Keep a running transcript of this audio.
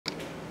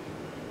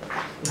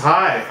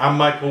Hi, I'm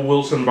Michael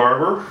Wilson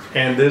Barber,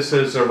 and this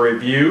is a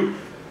review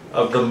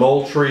of the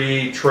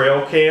Moultrie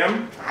Trail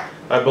Cam.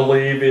 I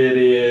believe it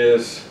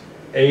is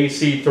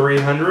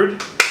AC300.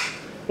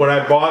 When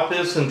I bought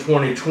this in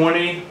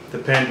 2020, the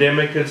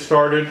pandemic had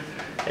started,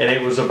 and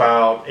it was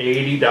about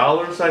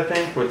 $80, I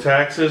think, with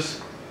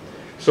taxes.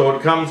 So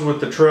it comes with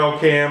the trail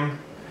cam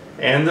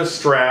and the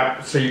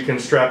strap, so you can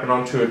strap it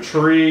onto a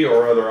tree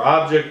or other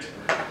object.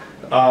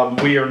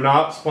 We are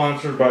not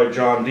sponsored by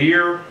John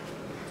Deere.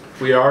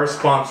 We are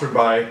sponsored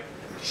by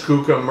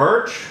Skookum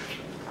Merch,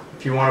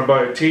 if you want to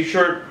buy a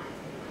t-shirt.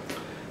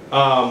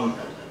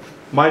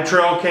 My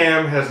trail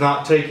cam has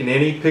not taken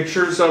any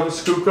pictures of a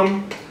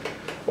Skookum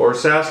or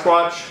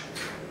Sasquatch,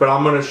 but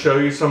I'm going to show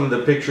you some of the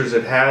pictures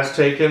it has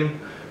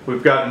taken.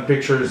 We've gotten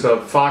pictures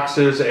of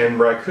foxes and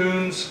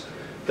raccoons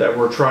that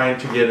we're trying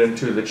to get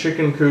into the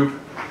chicken coop.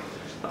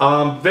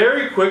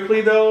 Very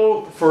quickly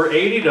though, for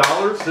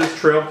 $80, this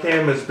trail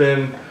cam has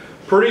been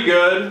pretty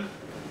good.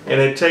 And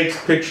it takes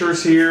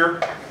pictures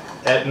here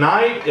at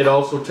night. It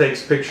also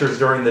takes pictures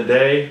during the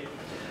day.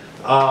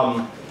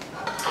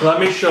 Let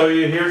me show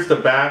you. Here's the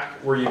back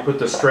where you put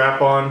the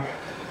strap on.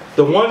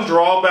 The one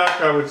drawback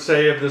I would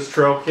say of this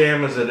trail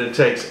cam is that it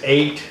takes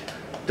 8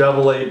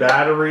 AA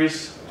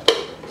batteries.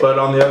 But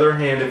on the other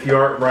hand, if you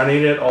aren't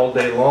running it all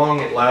day long,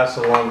 it lasts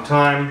a long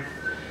time.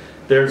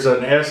 There's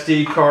an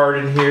SD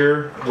card in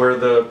here where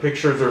the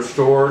pictures are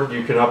stored.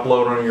 You can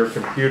upload on your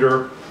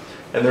computer.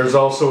 And there's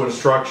also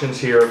instructions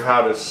here of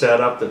how to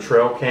set up the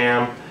trail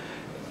cam.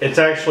 It's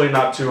actually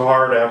not too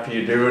hard after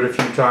you do it a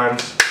few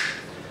times.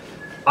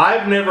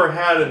 I've never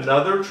had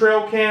another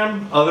trail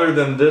cam other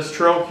than this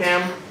trail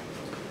cam,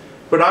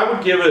 but I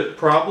would give it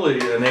probably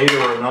an 8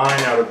 or a 9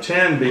 out of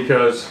 10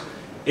 because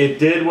it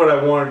did what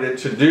I wanted it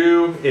to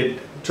do. It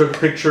took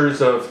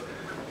pictures of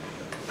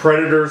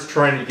predators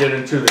trying to get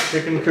into the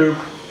chicken coop,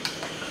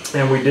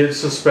 and we did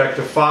suspect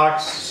a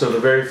fox. So the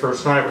very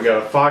first night we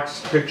got a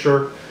fox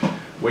picture.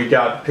 We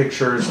got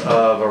pictures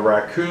of a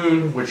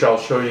raccoon, which I'll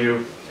show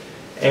you.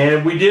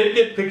 And we did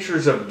get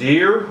pictures of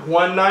deer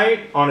one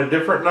night, on a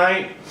different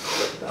night.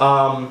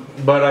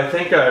 But I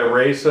think I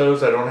erased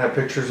those. I don't have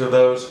pictures of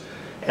those.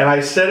 And I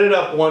set it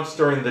up once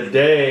during the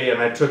day,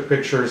 and I took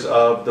pictures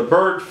of the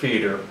bird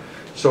feeder.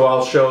 So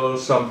I'll show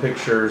some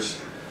pictures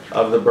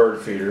of the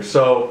bird feeder.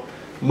 So,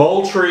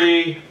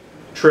 Moultrie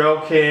Trail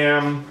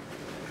Cam,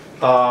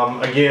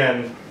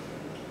 again,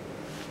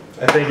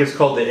 I think it's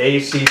called the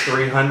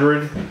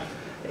AC300.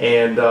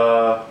 And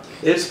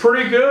it's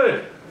pretty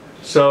good.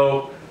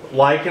 So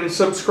like and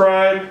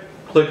subscribe,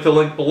 click the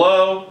link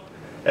below.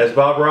 As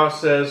Bob Ross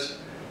says,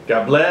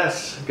 God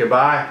bless,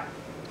 goodbye.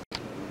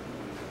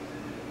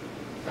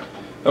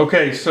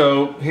 Okay,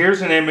 so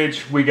here's an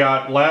image we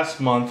got last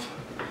month.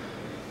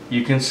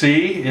 You can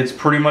see it's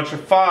pretty much a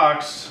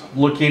fox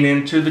looking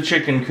into the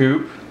chicken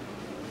coop.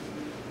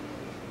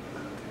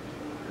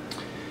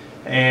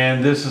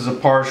 And this is a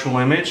partial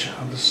image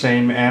of the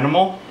same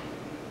animal.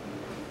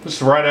 This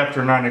is right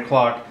after 9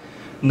 o'clock.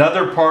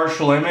 Another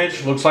partial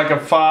image. Looks like a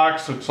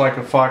fox. Looks like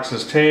a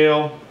fox's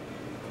tail.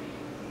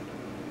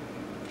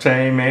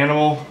 Same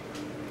animal.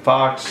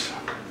 Fox.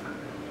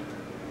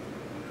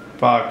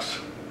 Fox.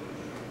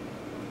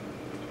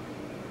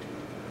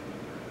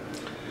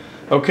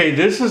 Okay,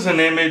 this is an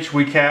image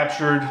we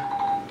captured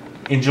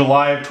in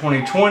July of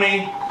 2020.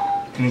 You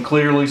can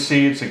clearly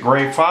see it's a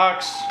gray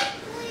fox.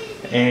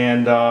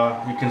 And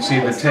you can see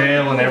the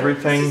tail and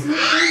everything.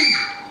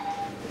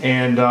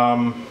 And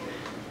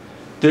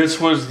this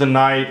was the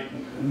night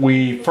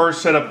we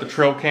first set up the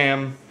trail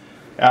cam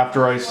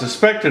after I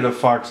suspected a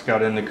fox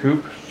got in the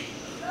coop.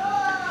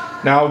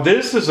 Now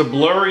this is a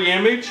blurry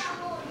image.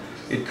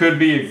 It could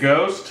be a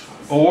ghost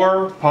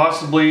or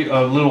possibly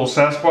a little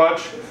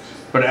Sasquatch,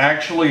 but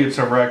actually it's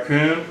a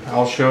raccoon.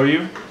 I'll show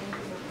you.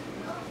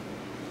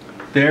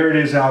 There it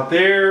is out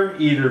there,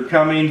 either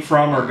coming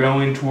from or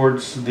going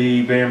towards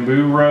the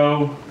bamboo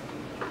row.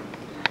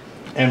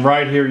 And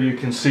right here you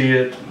can see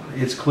it.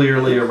 It's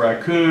clearly a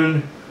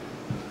raccoon.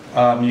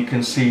 You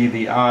can see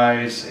the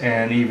eyes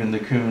and even the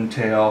coon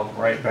tail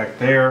right back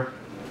there.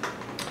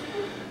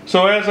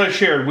 So as I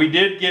shared, we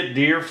did get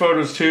deer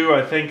photos too.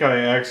 I think I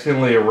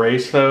accidentally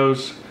erased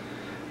those.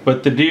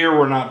 But the deer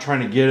were not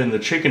trying to get in the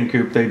chicken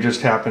coop. They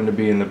just happened to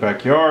be in the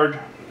backyard.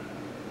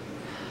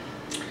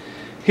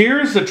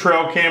 Here's the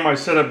trail cam I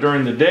set up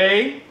during the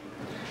day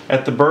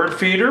at the bird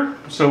feeder.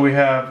 So we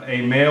have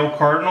a male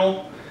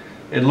cardinal.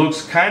 It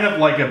looks kind of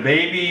like a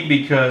baby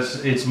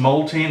because it's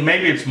molting.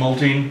 Maybe it's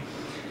molting.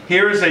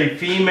 Here is a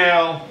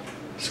female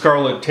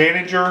scarlet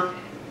tanager.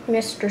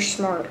 Mr.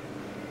 Smart.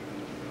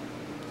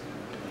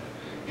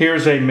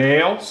 Here's a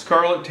male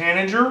scarlet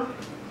tanager.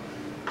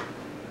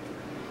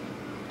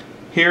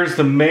 Here's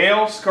the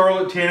male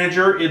scarlet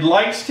tanager. It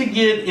likes to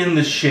get in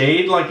the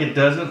shade, like it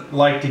doesn't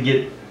like to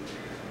get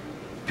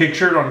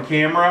pictured on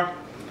camera.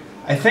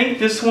 I think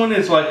this one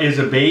is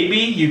a baby.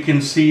 You can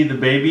see the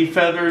baby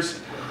feathers.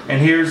 And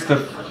here's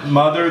the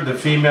mother, the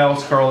female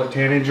scarlet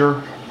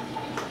tanager.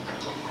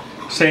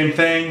 Same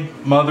thing,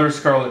 mother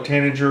scarlet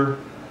tanager,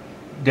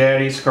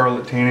 daddy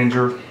scarlet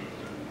tanager.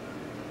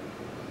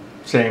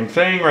 Same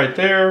thing right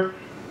there.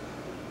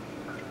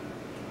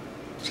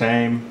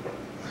 Same.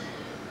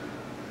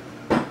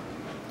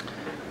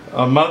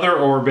 A mother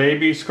or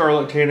baby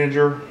scarlet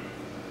tanager.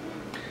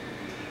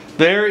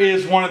 There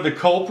is one of the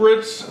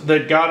culprits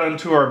that got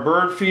onto our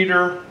bird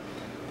feeder,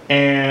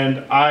 and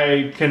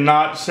I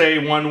cannot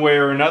say one way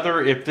or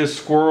another if this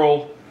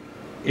squirrel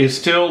is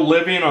still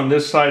living on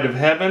this side of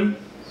heaven.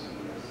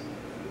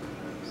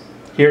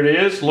 Here it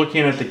is,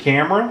 looking at the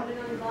camera.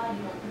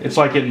 It's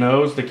like it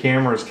knows the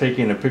camera is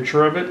taking a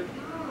picture of it.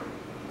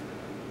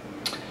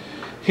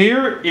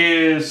 Here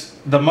is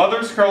the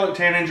mother scarlet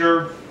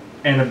tanager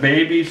and a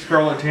baby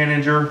scarlet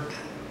tanager,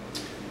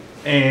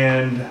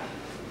 and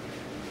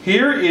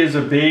here is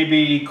a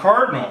baby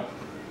cardinal.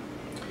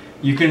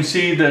 You can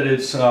see that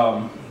it's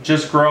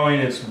just growing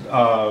its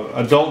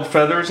adult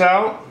feathers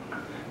out.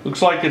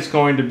 Looks like it's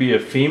going to be a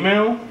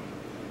female.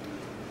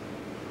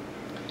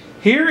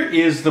 Here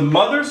is the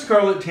mother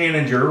scarlet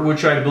tanager,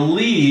 which I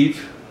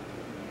believe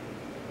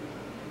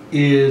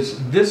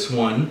is this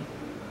one,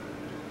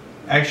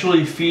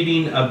 actually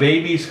feeding a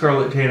baby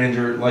scarlet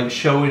tanager, like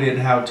showing it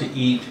how to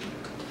eat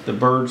the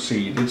bird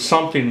seed. It's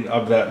something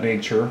of that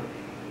nature.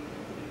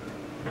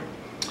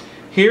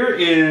 Here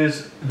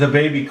is the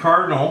baby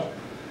cardinal,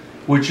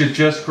 which is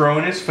just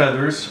growing its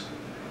feathers,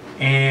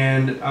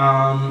 and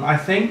I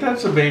think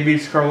that's a baby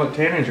scarlet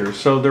tanager,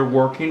 so they're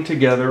working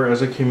together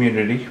as a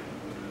community.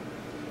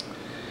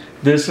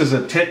 This is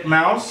a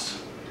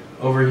titmouse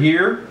over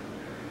here,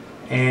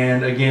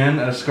 and again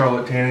a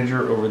scarlet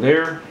tanager over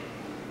there.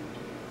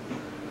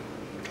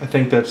 I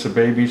think that's a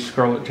baby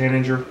scarlet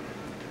tanager.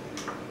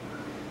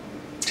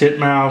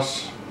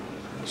 Titmouse,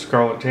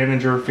 scarlet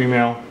tanager,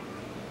 female.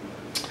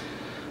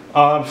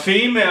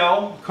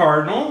 Female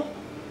cardinal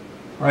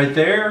right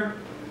there,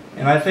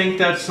 and I think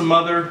that's the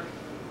mother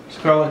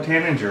scarlet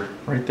tanager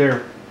right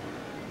there.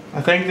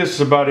 I think this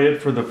is about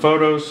it for the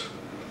photos.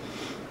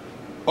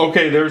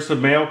 Okay, there's the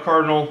male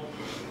cardinal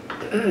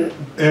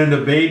and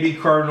the baby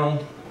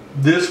cardinal.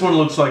 This one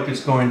looks like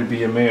it's going to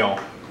be a male,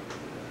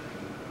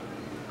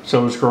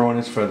 so it's growing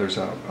its feathers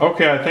out.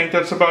 Okay, I think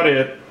that's about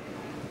it.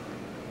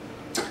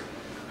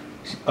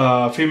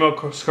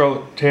 Female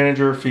scarlet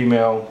tanager,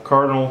 female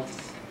cardinal.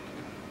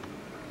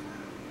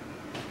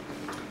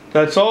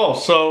 That's all.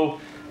 So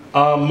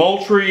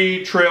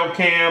Moultrie Trail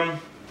Cam,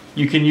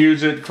 you can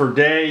use it for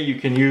day, you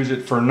can use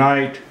it for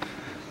night.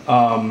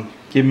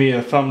 Give me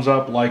a thumbs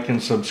up, like,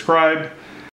 and subscribe.